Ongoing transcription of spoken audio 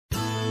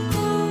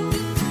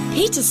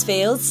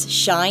Petersfield's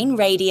Shine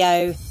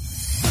Radio.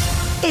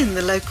 In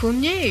the local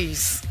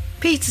news,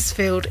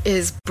 Petersfield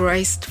is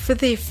braced for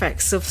the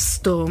effects of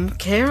Storm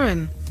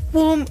Ciarán.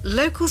 Warm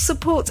local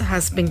support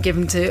has been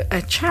given to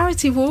a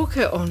charity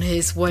walker on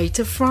his way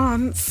to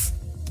France.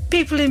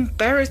 People in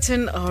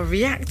Berriton are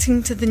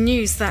reacting to the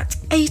news that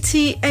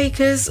 80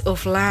 acres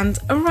of land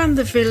around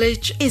the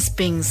village is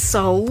being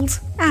sold.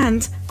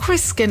 And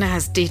Chris Skinner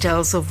has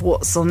details of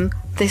what's on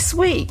this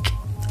week.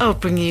 I'll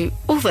bring you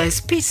all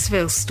those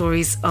Petersfield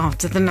stories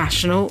after the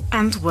national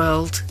and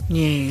world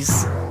news.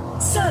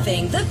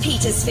 Serving the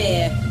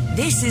Petersphere.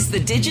 This is the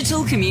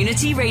digital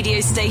community radio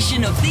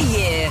station of the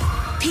year.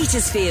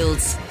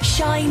 Petersfield's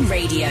Shine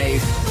Radio.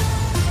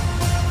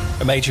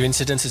 A major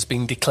incident has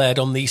been declared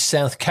on the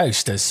south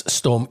coast as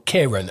Storm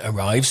Ciarán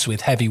arrives with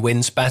heavy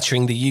winds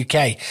battering the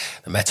UK.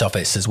 The Met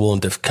Office has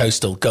warned of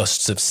coastal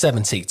gusts of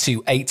 70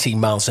 to 80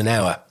 miles an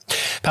hour.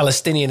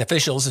 Palestinian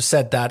officials have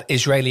said that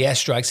Israeli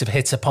airstrikes have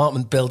hit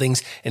apartment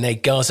buildings in a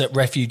Gaza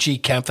refugee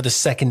camp for the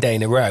second day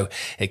in a row.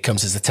 It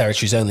comes as the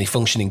territory's only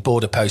functioning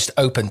border post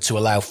opened to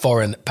allow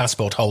foreign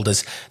passport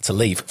holders to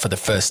leave for the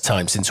first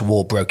time since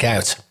war broke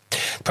out.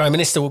 The Prime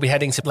Minister will be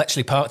heading to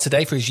Bletchley Park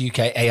today for his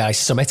UK AI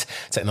Summit.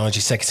 Technology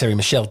Secretary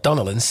Michelle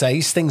Donnellan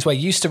says things we're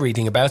used to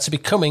reading about are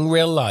becoming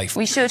real life.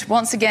 We should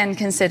once again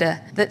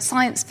consider that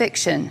science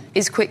fiction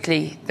is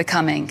quickly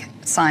becoming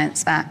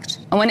science fact.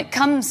 And when it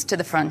comes to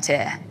the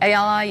frontier,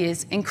 AI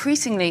is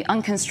increasingly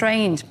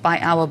unconstrained by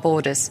our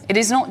borders. It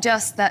is not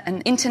just that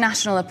an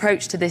international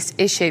approach to this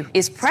issue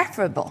is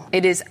preferable,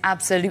 it is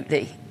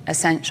absolutely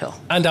essential.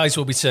 And eyes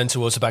will be turned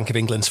towards the Bank of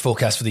England's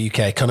forecast for the UK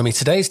economy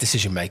today, as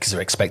decision makers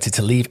are expected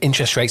to leave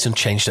interest rates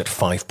unchanged at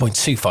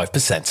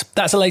 5.25%.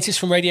 That's the latest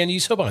from Radio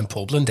News Hub. I'm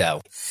Paul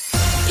Blundell.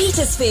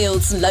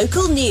 Petersfield's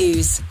local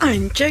news.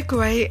 I'm Jo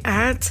Gray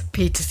at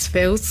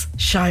Petersfield's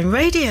Shine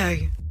Radio.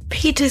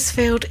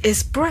 Petersfield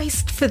is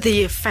braced for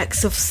the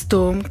effects of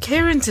Storm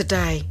Ciarán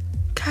today.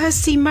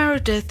 Kirsty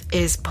Meredith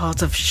is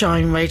part of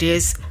Shine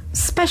Radio's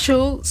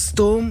special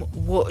Storm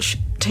Watch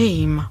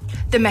team.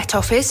 The Met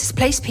Office has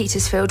placed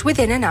Petersfield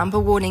within an amber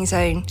warning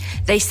zone.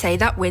 They say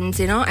that winds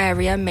in our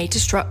area may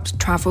disrupt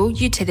travel,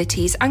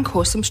 utilities and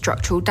cause some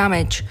structural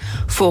damage.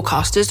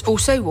 Forecasters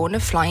also warn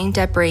of flying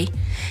debris.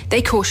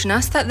 They caution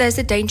us that there's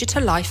a danger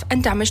to life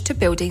and damage to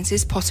buildings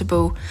is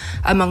possible.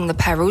 Among the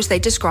perils they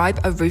describe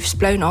are roofs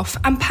blown off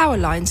and power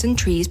lines and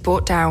trees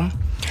brought down.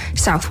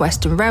 South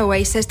Western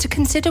Railway says to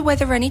consider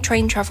whether any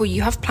train travel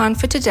you have planned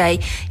for today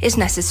is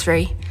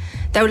necessary.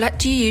 They'll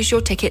let you use your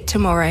ticket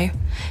tomorrow.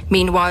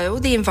 Meanwhile,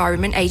 the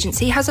Environment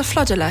Agency has a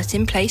flood alert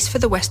in place for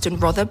the Western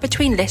Rother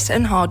between Liss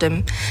and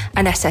Hardham,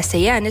 and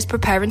SSEN is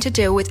preparing to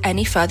deal with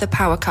any further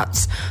power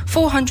cuts.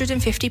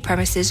 450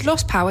 premises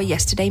lost power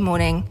yesterday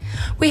morning.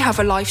 We have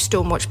a live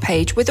Stormwatch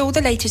page with all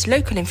the latest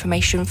local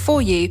information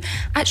for you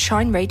at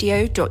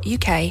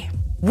shineradio.uk.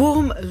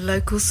 Warm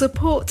local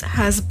support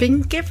has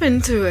been given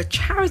to a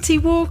charity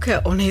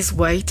walker on his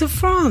way to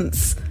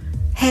France.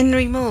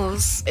 Henry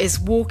Moores is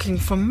walking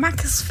from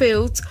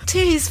Macclesfield to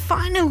his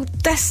final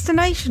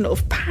destination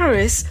of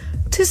Paris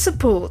to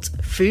support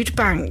food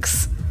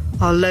banks.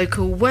 Our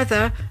local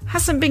weather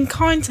hasn't been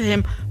kind to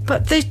him,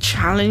 but the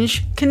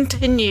challenge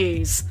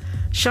continues.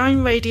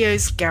 Shine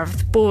Radio's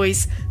Gareth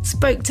Boyes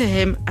spoke to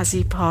him as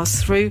he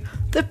passed through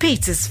the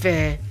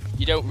Petersphere.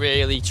 You don't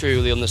really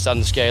truly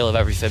understand the scale of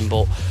everything,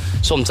 but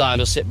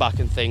sometimes I sit back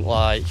and think,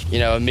 like, you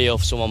know, a meal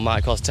for someone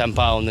might cost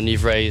 £10 and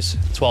you've raised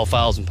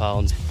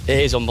 £12,000. It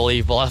is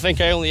unbelievable. I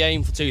think I only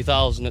aimed for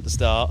 2,000 at the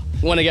start.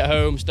 When I get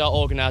home, start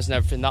organising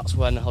everything, that's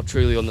when I'll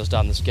truly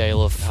understand the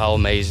scale of how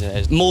amazing it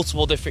is.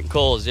 Multiple different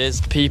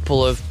causes.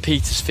 People of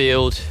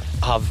Petersfield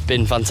have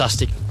been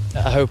fantastic.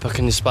 I hope I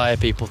can inspire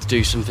people to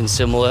do something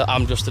similar.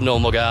 I'm just a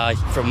normal guy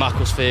from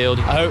Macclesfield.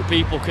 I hope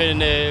people can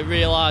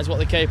realise what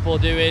they're capable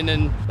of doing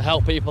and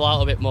help people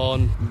out a bit more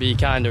and be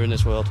kinder in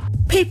this world.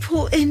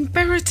 People in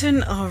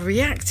Berriton are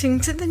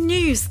reacting to the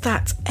news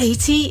that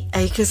 80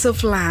 acres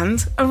of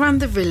land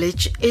around the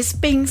village is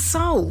being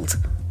sold.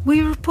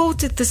 We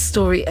reported the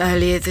story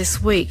earlier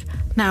this week.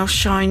 Now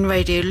Shine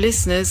Radio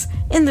listeners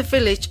in the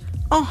village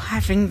are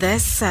having their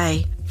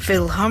say.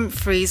 Phil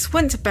Humphreys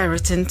went to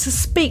Berriton to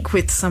speak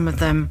with some of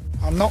them.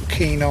 I'm not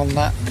keen on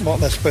that, what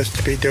they're supposed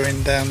to be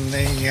doing down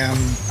the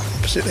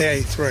opposite the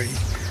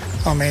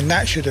A3. I mean,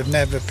 that should have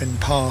never been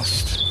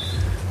passed.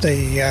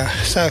 The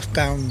South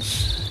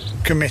Downs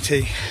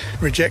Committee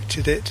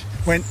rejected it,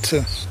 went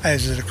to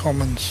Azure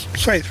Commons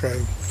straight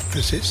through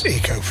because it's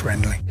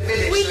eco-friendly.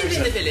 We live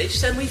in the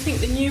village and we think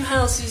the new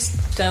houses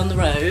down the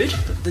road,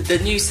 the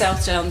new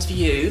South Downs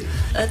View,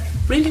 are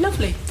really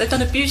lovely. They've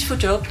done a beautiful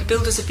job. The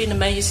builders have been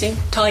amazing,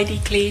 tidy,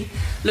 clean,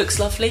 looks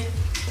lovely.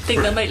 I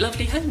think they'll make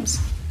lovely homes.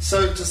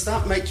 So does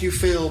that make you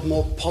feel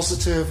more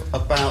positive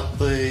about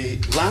the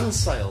land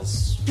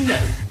sales? No.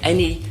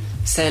 Any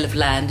sale of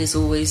land is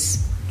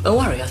always a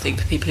worry, I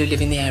think, for people who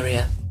live in the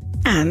area.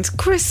 And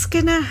Chris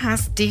Skinner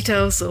has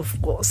details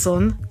of what's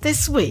on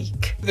this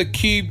week. The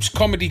Cubes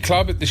Comedy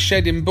Club at the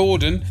Shed in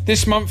Borden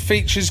this month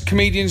features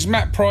comedians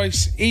Matt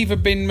Price, Eva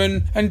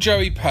Binman and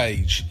Joey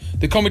Page.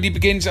 The comedy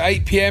begins at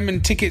 8 p.m.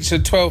 and tickets are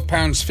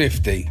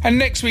 £12.50. And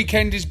next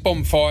weekend is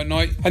Bonfire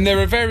Night, and there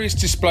are various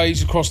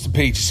displays across the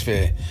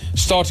Petersphere.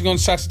 Starting on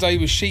Saturday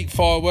with sheep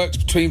fireworks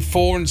between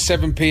 4 and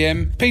 7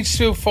 p.m.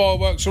 Petersfield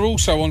fireworks are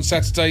also on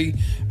Saturday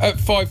at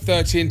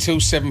 5:30 until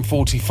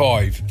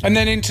 7:45. And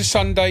then into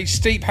Sunday,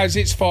 Steep has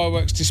its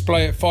fireworks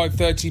display at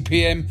 5:30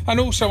 p.m. and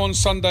also on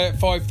Sunday at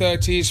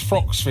 5:30 is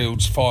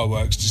Froxfield's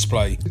fireworks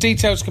display.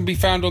 Details can be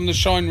found on the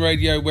Shine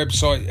Radio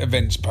website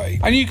events page.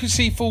 And you can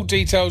see full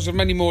details of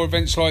many more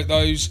events like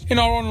those in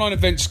our online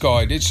events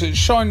guide. It's at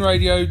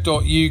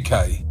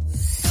shineradio.uk.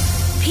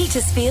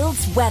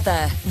 Petersfield's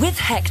weather with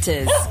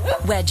Hector's,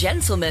 where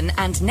gentlemen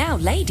and now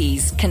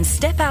ladies can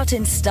step out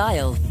in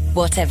style,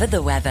 whatever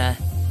the weather.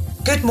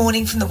 Good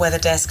morning from the weather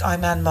desk.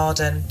 I'm Anne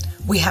Marden.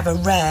 We have a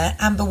rare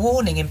amber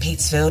warning in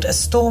Petersfield as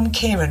Storm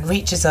Kieran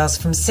reaches us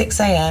from 6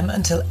 a.m.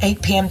 until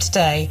 8 p.m.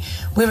 today.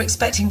 We're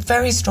expecting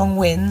very strong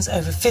winds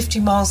over 50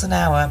 miles an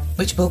hour,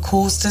 which will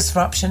cause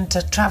disruption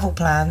to travel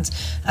plans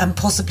and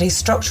possibly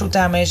structural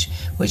damage,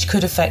 which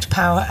could affect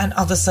power and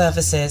other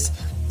services.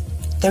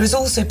 There is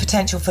also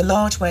potential for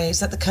large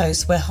waves at the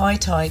coast, where high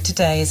tide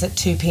today is at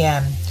 2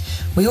 p.m.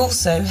 We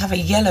also have a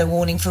yellow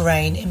warning for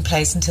rain in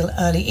place until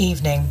early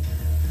evening.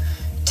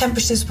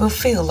 Temperatures will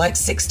feel like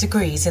 6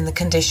 degrees in the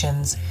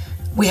conditions.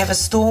 We have a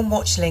storm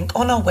watch link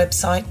on our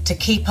website to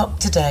keep up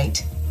to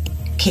date.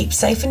 Keep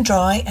safe and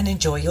dry and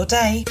enjoy your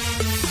day.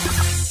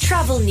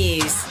 Travel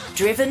news,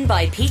 driven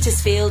by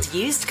Petersfield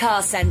Used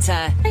Car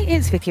Centre.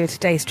 It's Vicky with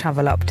today's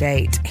travel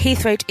update.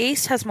 Heathrow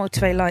East has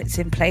motorway lights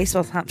in place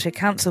while Hampshire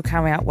Council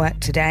carry out work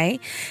today.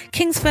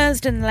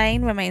 Kingsfursden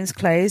Lane remains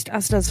closed,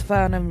 as does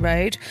Farnham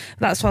Road.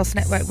 That's whilst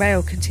Network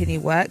Rail continue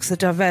works. The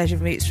diversion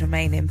routes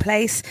remain in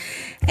place.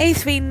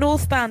 A3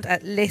 northbound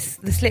at Liss,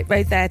 the slip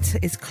road there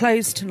is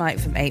closed tonight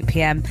from 8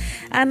 p.m.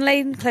 And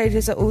lane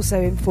closures are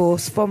also in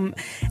force from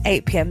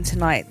 8 p.m.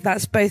 tonight.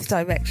 That's both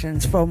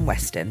directions from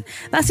Weston.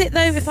 That's it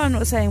though. If I'm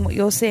not saying what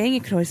you're seeing,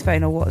 you can always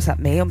phone or WhatsApp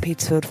me on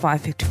Petersfield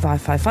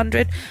 555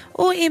 500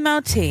 or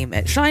email team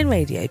at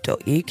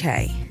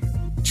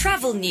shineradio.uk.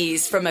 Travel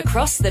news from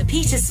across the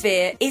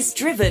Petersphere is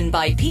driven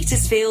by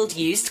Petersfield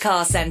Used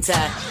Car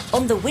Centre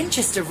on the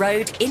Winchester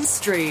Road in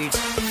Strood.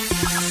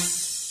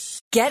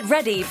 Get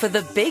ready for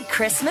the big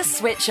Christmas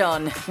switch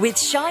on with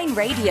Shine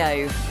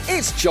Radio.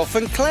 It's Joff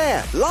and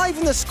Claire, live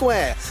in the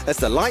square as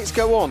the lights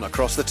go on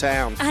across the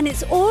town. And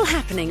it's all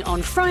happening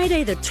on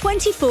Friday the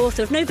 24th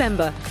of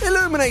November.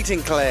 Illuminating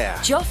Claire.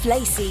 Joff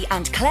Lacey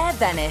and Claire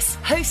Venice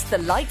host the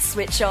lights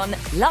switch on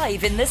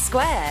live in the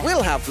square.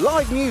 We'll have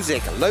live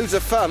music, loads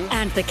of fun.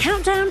 And the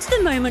countdown to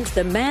the moment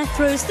the mayor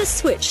throws the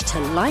switch to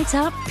light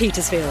up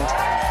Petersfield.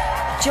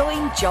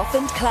 Join Joff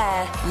and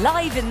Claire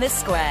live in the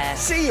square.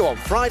 See you on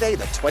Friday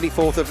the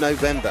 24th of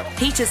November.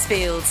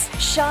 Petersfield's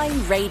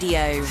Shine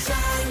Radio.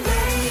 Shine Radio.